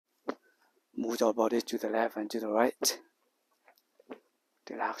Move your body to the left and to the right.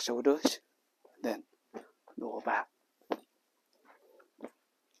 Relax shoulders. Then lower back.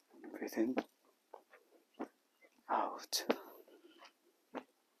 Breathe in. Out.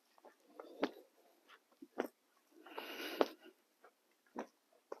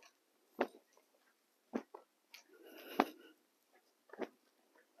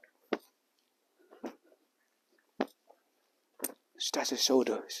 Stretch the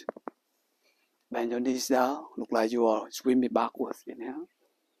shoulders. Bend your knees down. Look like you are swimming backwards. Inhale.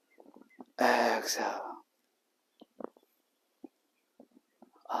 Exhale.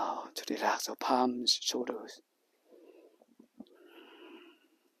 Out. Relax your palms, shoulders.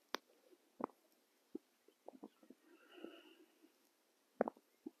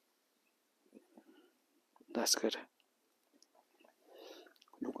 That's good.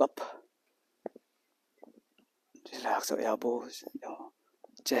 Look up. Relax your elbows, your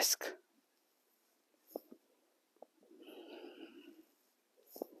chest.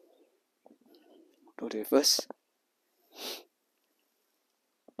 Do the reverse.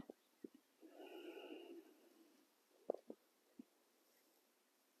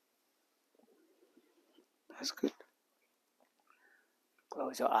 That's good.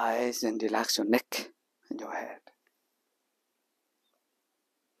 Close your eyes and relax your neck and your head.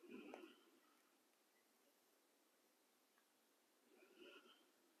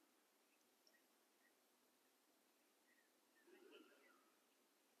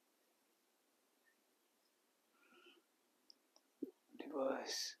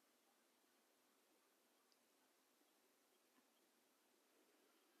 Reverse.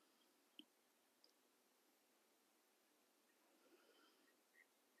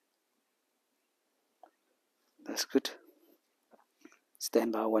 That's good.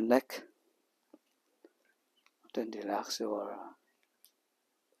 Stand by one leg. Then relax your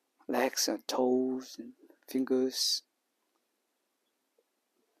legs and toes and fingers.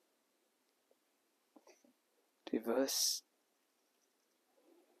 Reverse.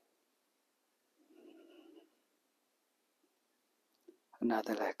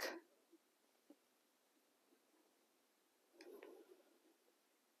 Another leg.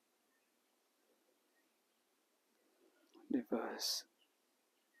 Reverse.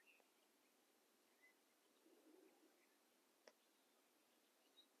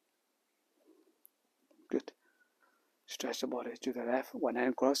 Good. Stretch the body to the left. One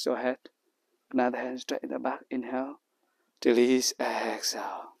hand cross your head. Another hand straight in the back. Inhale. Release.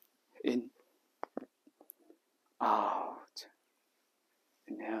 Exhale. In. Out.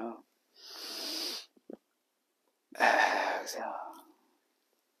 Inhale. Exhale.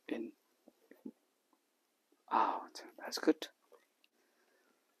 In. Out. That's good.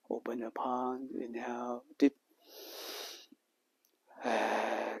 Open your palms. Inhale. Deep.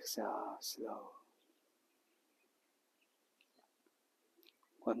 Exhale. Slow.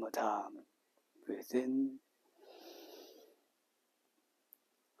 One more time. Breathe in.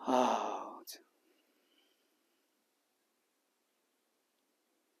 Out.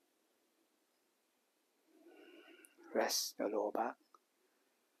 Rest your lower back.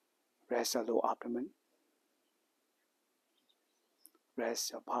 Rest your lower abdomen.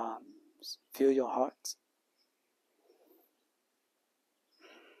 Rest your palms. Feel your heart.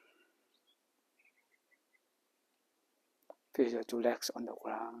 Feel your two legs on the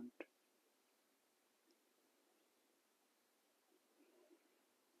ground.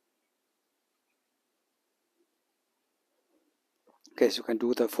 Okay, so you can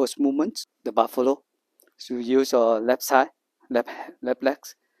do the first movement, the buffalo. So you use your left side, left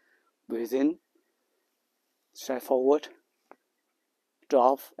legs. Breathe in, straight forward,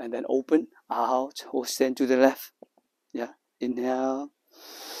 drop, and then open, out, or stand to the left. Yeah, inhale,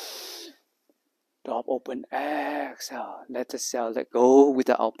 drop, open, exhale. Let the cell let go with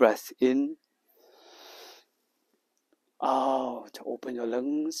the out breath. In, out, open your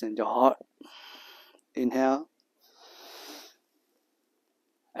lungs and your heart. Inhale,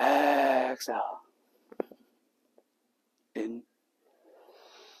 exhale. In,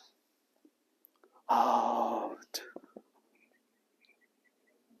 out,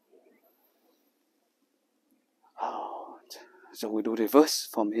 out. So we do reverse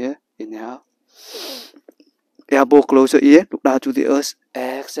from here. Inhale, elbow close your ear, look down to the earth.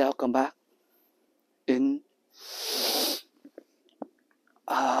 Exhale, come back. In,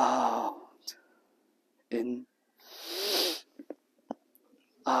 out, in,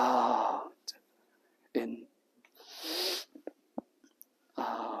 out, in,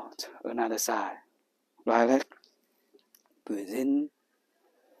 out. Another side. Right leg. Breathe in,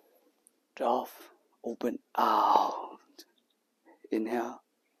 drop, open, out. Inhale,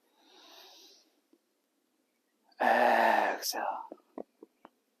 Exhale.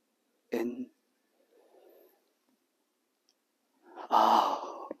 In.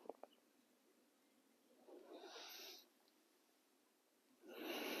 Out.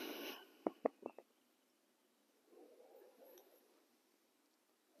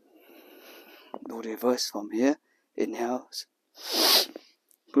 Do reverse from here. Inhale.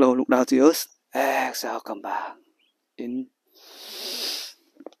 Slow, look down to the earth. Exhale, come back. In.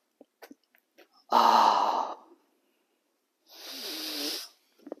 Out.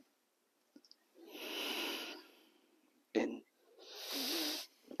 In.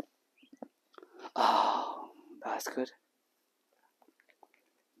 Out. That's good.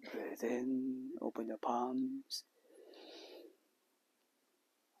 Breathe in. Open your palms.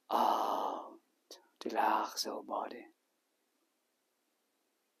 Out. Relax your body.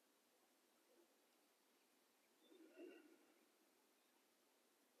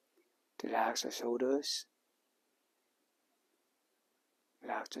 Relax your shoulders.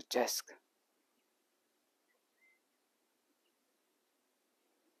 Relax your chest.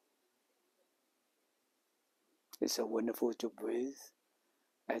 It's so wonderful to breathe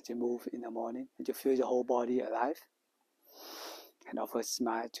as you move in the morning and you feel your whole body alive. And offer a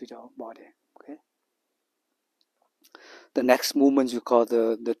smile to your body. Okay. The next movement you call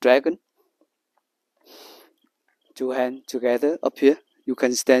the dragon. 2 hands together up here. You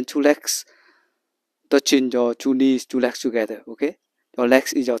can stand 2 legs, touching your 2 knees, 2 legs together. Okay. Your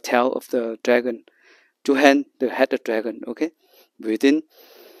legs is your tail of the dragon. 2 hands, the head of the dragon. Okay. Breathe in.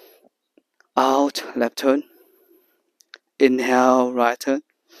 Out, left turn. Inhale, right turn.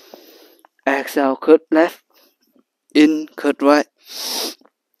 Exhale, cut left. In, cut right.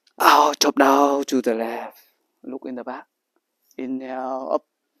 Out, drop down to the left. Look in the back. Inhale, up,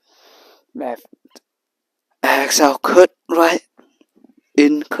 left. Exhale, cut right.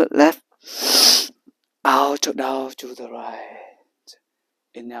 In, cut left. Out, drop down to the right.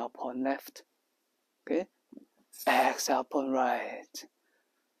 Inhale, point left. Okay. Exhale, point right.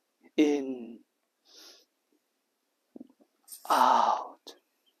 In. Out.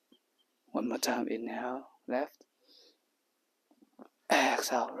 One more time. Inhale, left.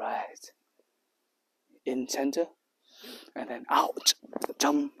 Exhale, right. In center. And then out.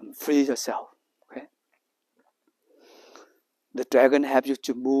 Jump and free yourself. Okay. The dragon helps you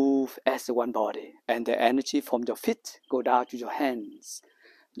to move as one body. And the energy from your feet go down to your hands,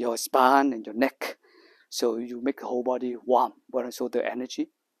 your spine and your neck. So you make the whole body warm. But also the energy.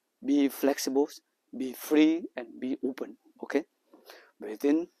 Be flexible, be free, and be open. Okay? Breathe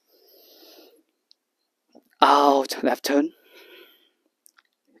in. Out, left turn.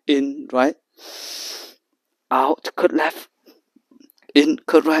 In, right. Out, cut left. In,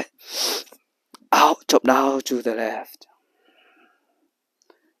 cut right. Out, drop down to the left.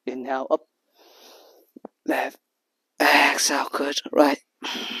 Inhale, up. Left. Exhale, cut right.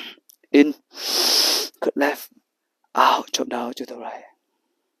 In, cut left. Out, drop down to the right.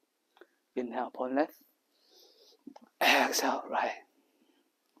 Inhale, point left. Exhale, right.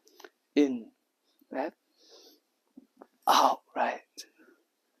 In, left. Out, right.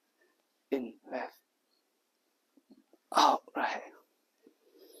 In, left. Out, right.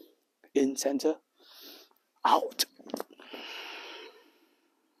 In, center. Out.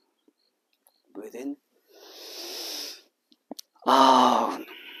 Breathe in. Out.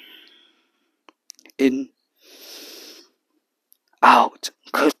 In. Out.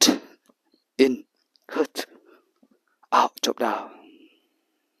 Cut. In. Cut. Out. Drop down.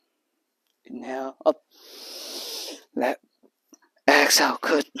 Inhale. Up. Left. Exhale.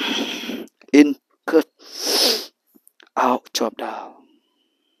 Cut. In. Cut. Out. Drop down.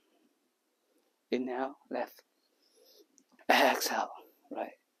 Inhale. Left. Exhale.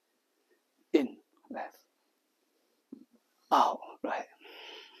 Right. In. Left. Out. Right.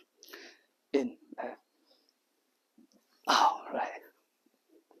 In. Left. Out. Right.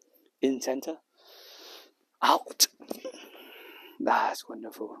 In center. Out. That's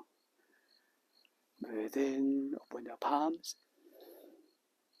wonderful. Breathe in. Open your palms.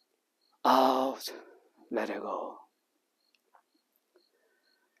 Out. Let it go.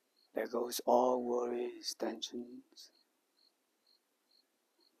 Let goes all worries, tensions.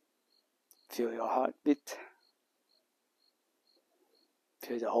 Feel your heartbeat.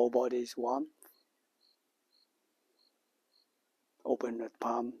 Feel the whole body is warm. Open the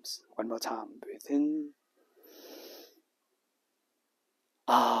palms one more time. Breathe in.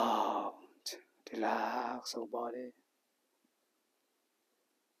 Out. Relax your body.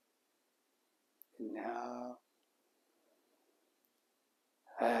 Inhale.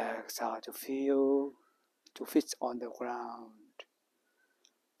 Exhale to feel to feet on the ground.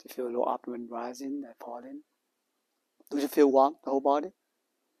 To feel low abdomen rising and falling. Do you feel warm, the whole body?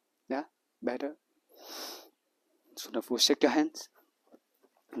 Yeah, better. So now we'll shake your hands.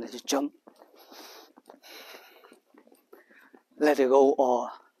 Let it jump. Let it go all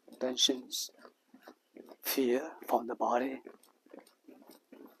tensions, fear from the body,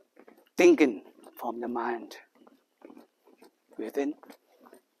 thinking from the mind. Breathe in,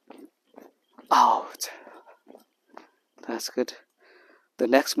 out. That's good. The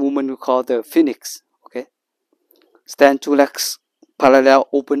next movement we call the phoenix. Okay. Stand 2 legs parallel,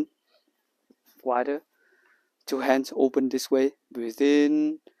 open, wider. 2 hands open this way. Breathe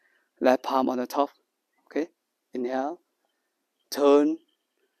in, left palm on the top. Okay. Inhale. Turn.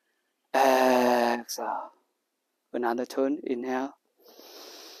 Exhale. Another turn. Inhale.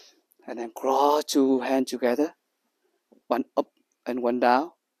 And then cross 2 hands together. One up and one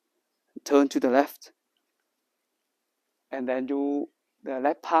down. Turn to the left. And then the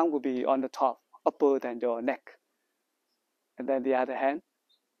left palm will be on the top, upper than your neck. And then the other hand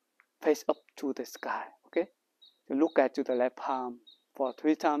face up to the sky. Okay. You look at to the left palm for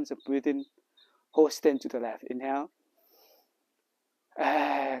 3 times. Breathe in. Hold stand to the left. Inhale.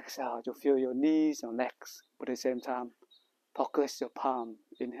 Exhale. You feel your knees or legs. But at the same time, focus your palm.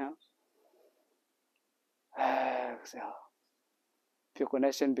 Inhale. Exhale. Feel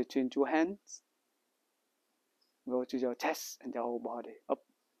connection between 2 hands. Go to your chest and your whole body. Up.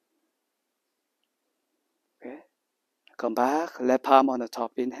 Okay. Come back. Left palm on the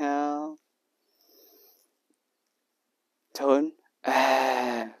top. Inhale. Turn.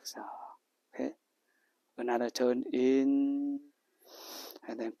 Exhale. Okay. Another turn in.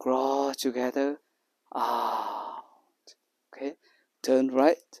 And then cross together. Out. Okay. Turn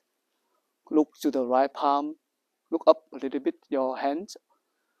right. Look to the right palm. Look up a little bit. Your hands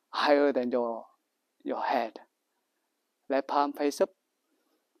higher than your head. Left palm face up.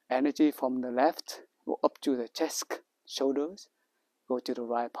 Energy from the left go up to the chest, shoulders. Go to the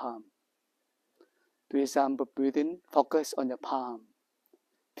right palm. 3 times breathe in. Focus on your palm.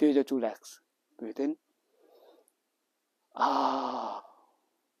 Feel your 2 legs. Breathe in. Out.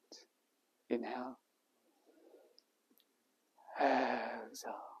 Inhale.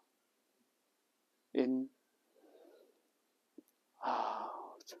 Exhale. In.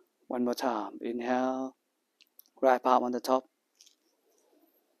 Out. One more time. Inhale. Right palm on the top.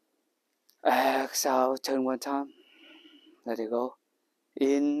 Exhale. Turn 1 time. Let it go.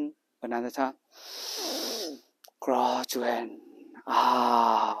 In. Another time. Cross 2 hands.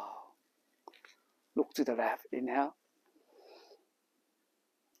 Out. Look to the left. Inhale.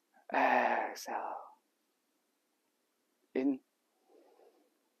 Exhale. In.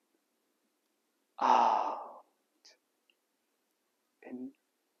 Out. In.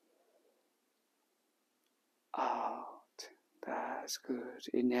 Out. That's good.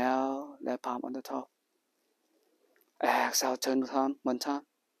 Inhale. Left palm on the top. Exhale. Turn 1 time.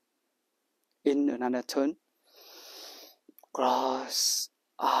 In. Another turn. Cross.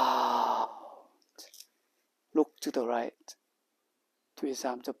 Out. Look to the right. 3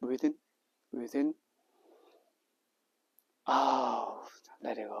 times of breathe in. Breathe in. Out.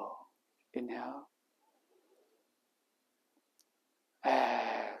 Let it go. Inhale.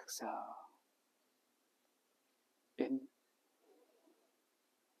 Exhale. In.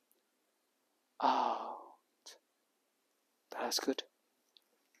 Out. That's good.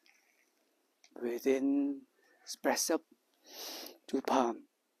 Breathe in. Press up. 2 palm.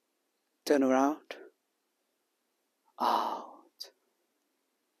 Turn around. Out.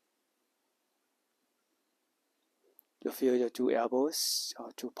 You feel your 2 elbows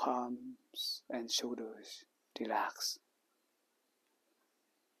or 2 palms and shoulders relax.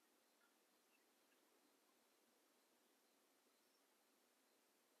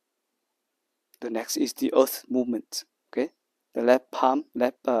 The next is the earth movement. Okay, the left palm,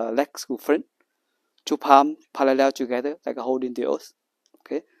 left legs go front. 2 palms parallel together, like holding the earth.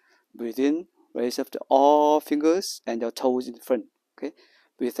 Okay, breathe in, raise up all fingers and your toes in front. Okay,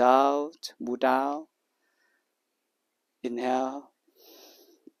 breathe out, move down. Inhale.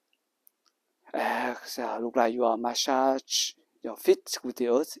 Exhale. Look like you are massage your feet with the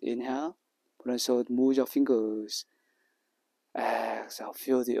earth. Inhale. But also move your fingers. Exhale.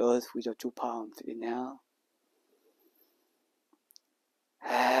 Feel the earth with your 2 palms. Inhale.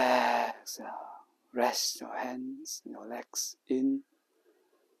 Exhale. Rest your hands and your legs in.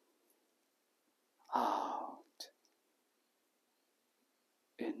 Out.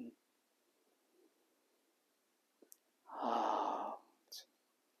 In. Out.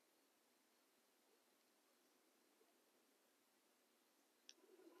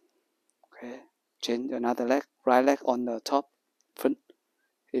 Okay. Change another leg. Right leg on the top. Front.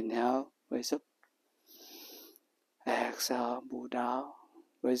 Inhale. Raise up. Exhale, move down.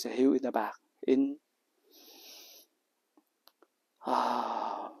 Raise the heel in the back. In.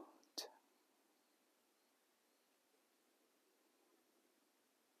 Out.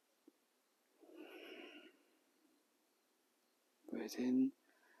 Breathe in.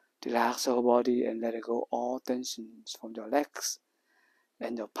 Relax your body and let it go all tensions from your legs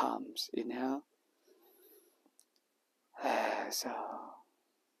and your palms. Inhale. Exhale.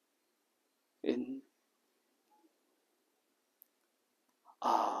 In.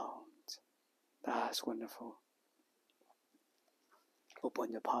 Out. That's wonderful.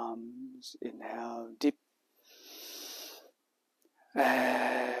 Open your palms. Inhale deep.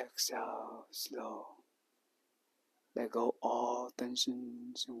 Exhale slow. Let go all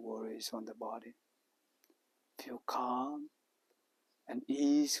tensions and worries on the body. Feel calm and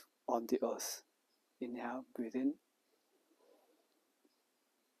ease on the earth. Inhale, breathe in.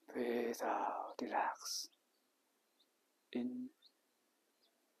 Breathe out, relax. In,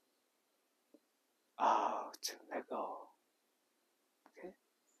 out, let go. Okay.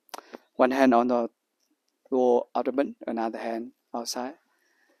 One hand on the lower abdomen, another hand outside.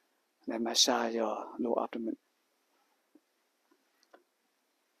 Then massage your lower abdomen.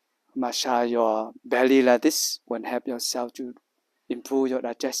 Massage your belly like this will help yourself to improve your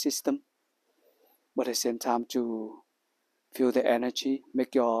digestive system, but at the same time to feel the energy,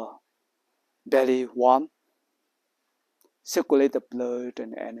 make your belly warm, circulate the blood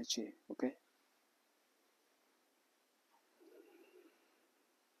and the energy. Okay.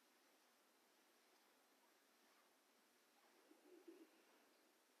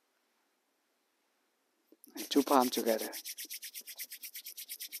 Two palms together.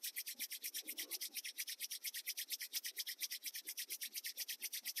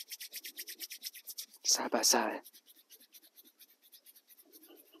 Side by side.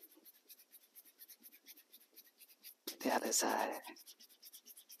 The other side.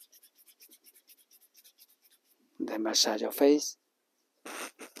 Then massage your face.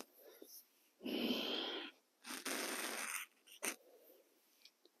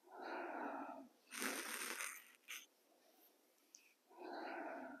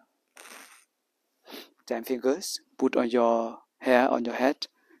 Ten fingers. Put on your hair on your head.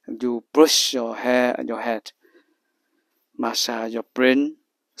 And you brush your hair on your head. Massage your brain.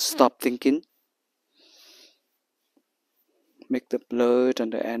 Stop thinking. Make the blood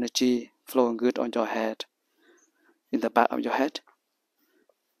and the energy flowing good on your head. In the back of your head.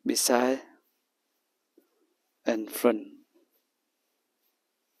 Beside and front.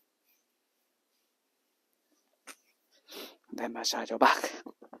 Then massage your back.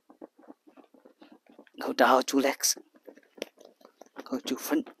 Go down 2 legs. Go to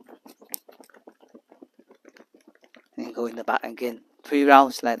front. And go in the back again. 3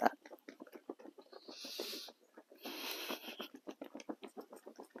 rounds like that.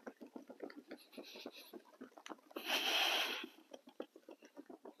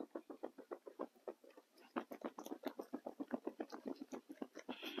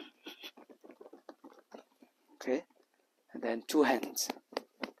 Okay. And then 2 hands.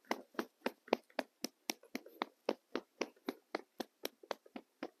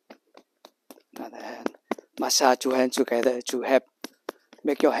 Another hand. Massage 2 hands together to help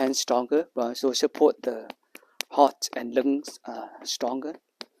make your hands stronger, but also support the heart and lungs stronger.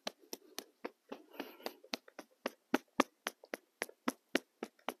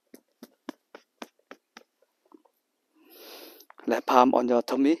 Left palm on your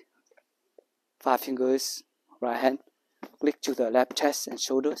tummy. 5 fingers, right hand. Click to the left chest and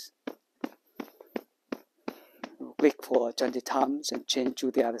shoulders. Click for 20 times and change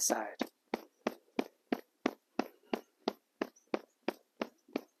to the other side.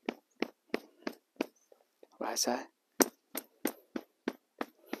 Right side.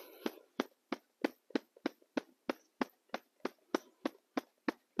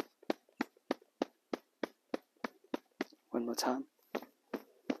 One more time.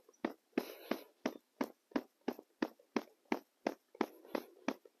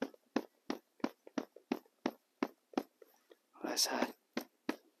 Right side.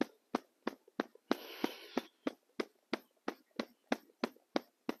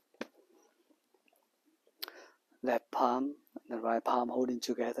 Left palm and the right palm holding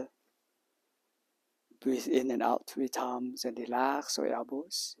together. Breathe in and out 3 times and relax your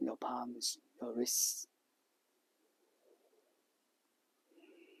elbows, your palms, your wrists.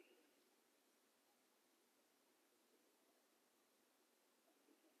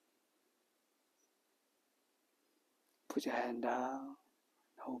 Put your hand down,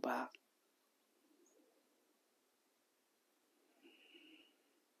 hold back.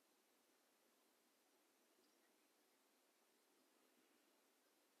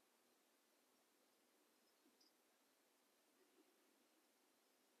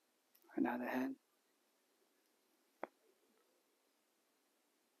 Another hand.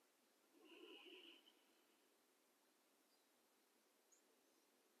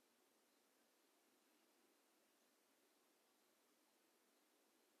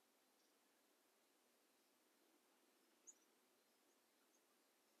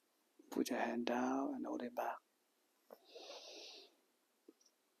 Put your hand down and hold it back.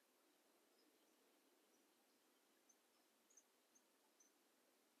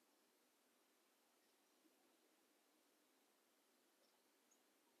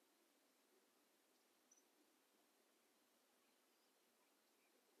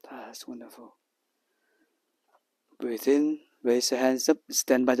 That's wonderful. Breathe in, raise your hands up,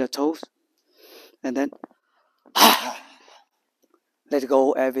 stand by your toes, and then let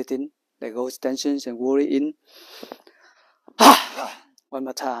go everything. Let go tensions and worry in. One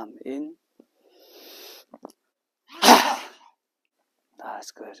more time. In.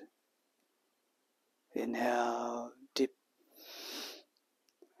 That's good. Inhale, deep.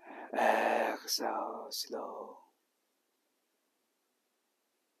 Exhale, slow.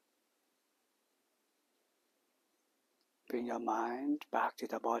 Bring your mind back to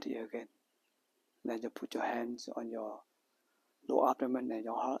the body again. Then you put your hands on your lower abdomen and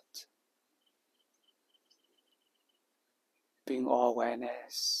your heart. Bring all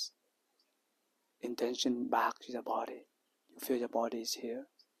awareness, intention back to the body. You feel your body is here.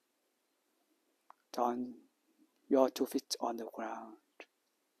 Turn your 2 feet on the ground.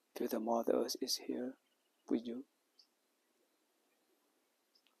 Feel the Mother Earth is here with you.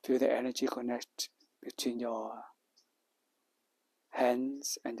 Feel the energy connect between your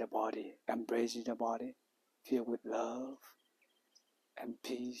hands and the body. Embracing the body. Feel with love and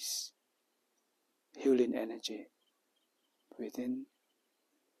peace. Healing energy. Breathe in.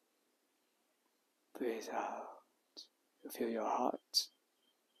 Breathe out. You feel your heart,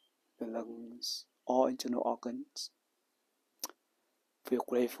 the lungs, all internal organs. Feel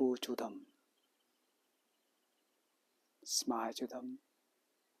grateful to them. Smile to them.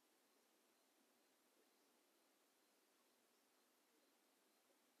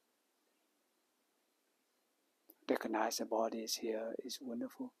 Recognize the body is here, is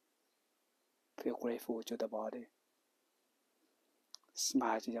wonderful. Feel grateful to the body.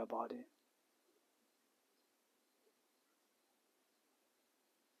 Smile to your body.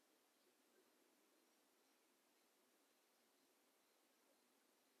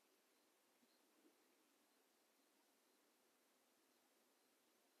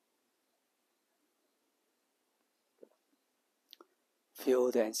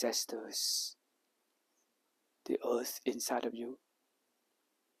 Feel the ancestors, the earth inside of you,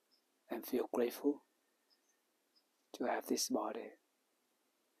 and feel grateful to have this body,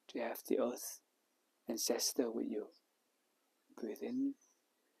 to have the earth ancestor with you. Breathe in,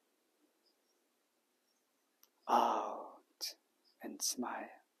 out, and smile.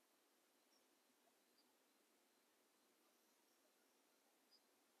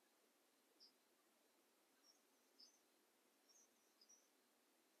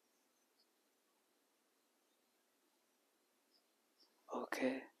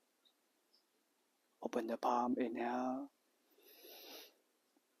 Okay. Open the palm, inhale.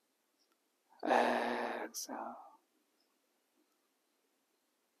 Exhale.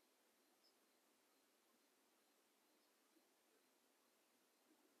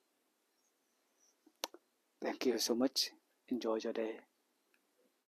 Thank you so much. Enjoy your day.